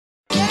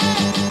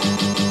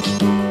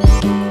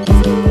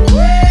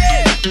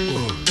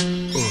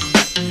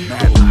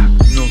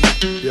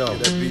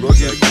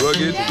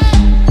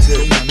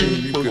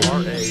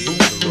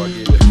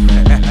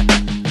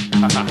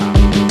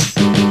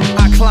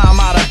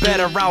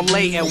around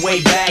late and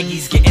weigh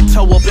baggies. Getting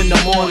toe up in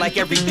the morning like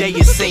every day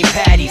is St.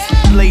 Patty's.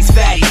 Blaze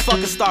fatties, fuck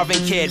a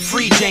starving kid,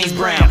 free James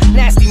Brown.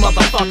 Nasty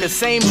motherfucker,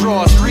 same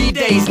drawers, 3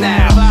 days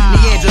now.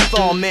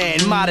 Neanderthal man,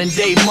 modern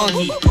day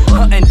monkey.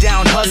 Hunting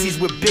down hussies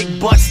with big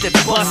butts that's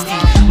busty.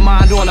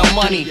 Mind on the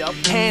money,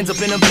 hands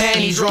up in them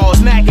panty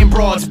drawers. Mackin'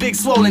 broads, big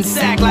swollen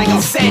sack like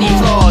I'm Santa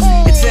Claus.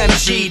 It's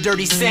MG,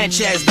 Dirty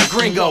Sanchez, the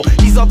gringo.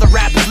 These other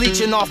rappers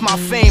leeching off my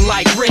fame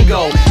like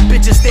Ringo.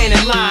 Bitches stand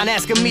in line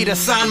asking me to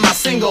sign my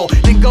single,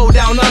 then go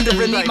down under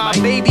and eat my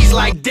babies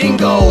like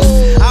dingoes.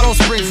 I don't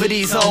spring for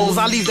these hoes,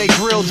 I leave they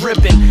grill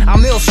dripping.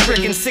 I'm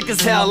ill-stricken, sick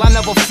as hell, I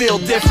never feel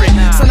different.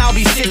 Son, I'll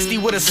be 60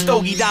 with a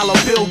stogie dollar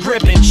bill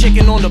gripping.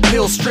 Chicken on the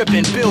pill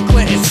stripping, Bill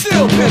Clinton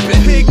still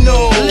pimping.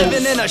 Pignose,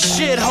 living in a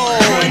shithole.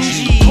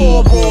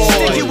 Poor boy,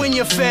 stick you in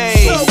your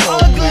face. So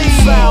ugly,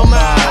 foul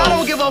mouth. I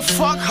don't give a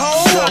fuck,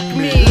 ho. Suck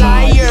me,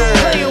 liar.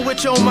 Playing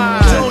with your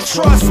mind, don't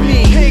trust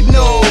me.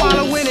 Pignose,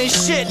 wallowing in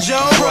shit,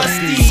 Joe.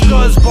 Crusty,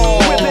 scuzzball,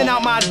 whipping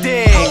out my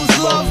dick. Hoes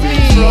love me,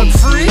 drug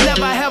free.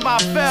 Never have I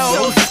felt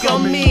so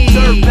scummy.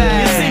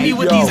 Dirtbag, you see me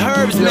with these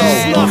herbs,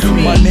 man. Snuff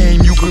me. My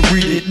name, you could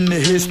read it in the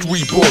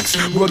history books.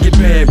 Rugged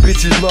man,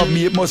 bitches love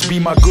me, it must be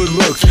my good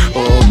looks.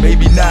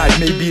 Maybe not,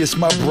 maybe it's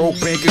my broke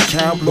bank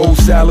account, low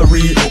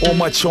salary, or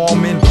my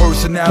charming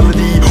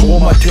personality, or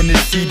my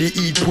tendency to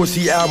eat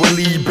pussy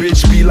hourly.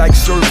 Bitch, be like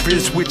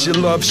surface with your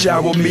love,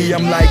 shower me.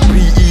 I'm like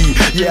PE,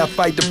 yeah, I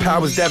fight the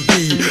powers that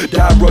be.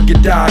 Die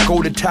rugged, die,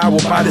 go to tower,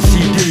 buy the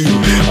CD.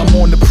 I'm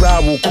on the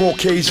prowl,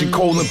 Caucasian,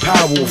 Colin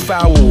Powell.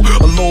 Foul,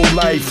 a low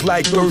life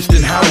like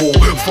Thurston Howell.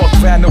 Fuck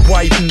Vanna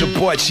White in the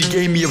butt, she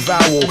gave me a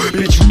vowel.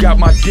 Bitch, you got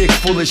my dick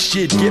full of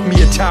shit, get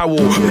me a towel.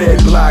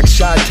 Bad block,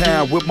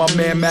 Chi-Town with my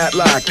man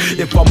Matlock.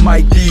 If I'm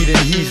Mike D,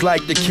 then he's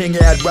like the king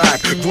at rock.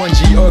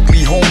 Grungy,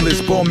 ugly,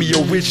 homeless, bummy,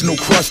 original,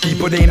 crusty.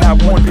 But ain't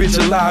not one bitch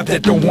alive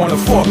that don't wanna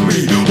fuck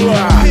me.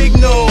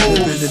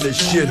 Pignose, living in a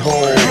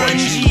shithole.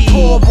 Grungy,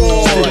 poor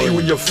boy, stick you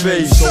in your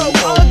face. So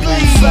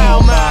ugly,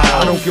 foul mouth.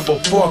 I don't give a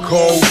fuck,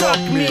 ho. Suck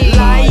me,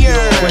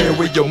 liar. Playing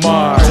with your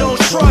mind, don't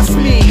trust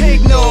me.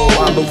 Pignose,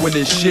 wallowing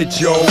in shit,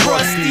 yo.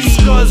 Crusty,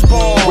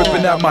 scuzzball,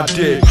 whipping out my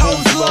dick.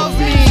 Hoes love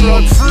me,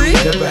 drug free.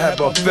 Never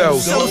have I felt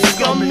so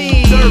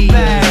scummy.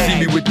 Dirtbag, see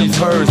me with these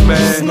herbs,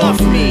 man.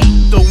 Snuff me,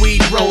 the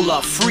weed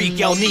roller, freak,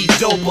 y'all need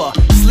doper.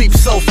 Sleep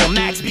sofa,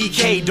 Max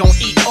BK, don't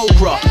eat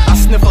okra. I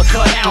sniff a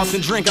cut ounce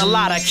and drink a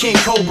lot of King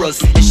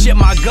Cobras and shit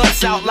my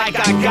guts out like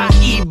I got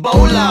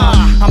Ebola.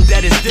 I'm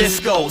dead as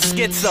disco,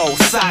 schizo,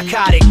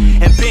 psychotic,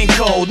 and been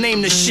cold.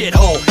 Name the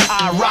shithole,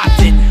 I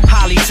rocked it.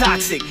 Highly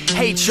toxic,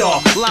 hate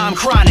y'all, lime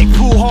chronic,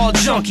 pool hall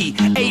junkie,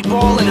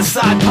 8-ball in a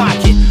side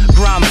pocket.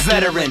 Grime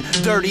veteran,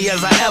 dirty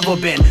as I ever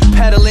been.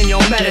 Peddling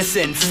your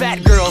medicine,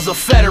 fat girls a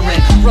veteran.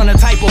 Run a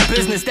type of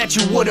business that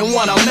you wouldn't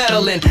wanna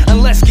meddle in.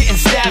 Unless getting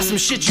stabbed, some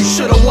shit you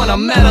should've wanna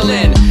meddle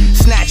in.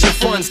 Snatch your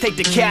funds, take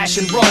the cash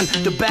and run.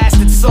 The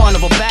bastard son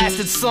of a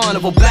bastard son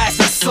of a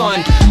bastard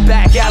son.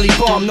 Back alley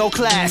bum, no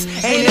class,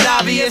 ain't it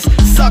obvious?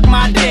 Suck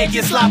my dick,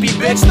 you sloppy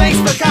bitch, thanks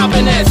for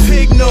copping this.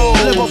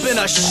 Pignose, live up in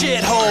a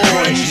shithole.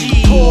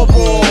 Grungy, poor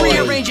boy,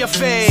 rearrange your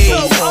face.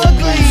 So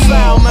ugly,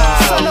 foul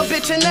mouth. Son of a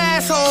bitch, an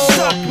asshole.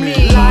 Suck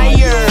me,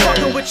 liar.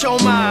 Fucking with your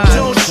mind,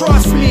 don't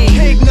trust me.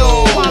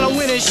 Pignose,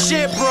 wallowing in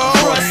shit, bro.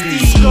 Crusty,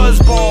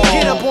 scuzzball,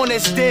 get up on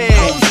this dick.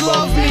 Hoes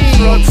love me,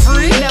 drug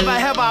free. Never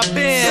have I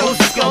been so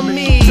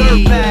scummy.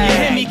 Dirtbag, you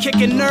hear me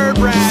kicking nerd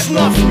rap.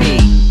 Snuff me.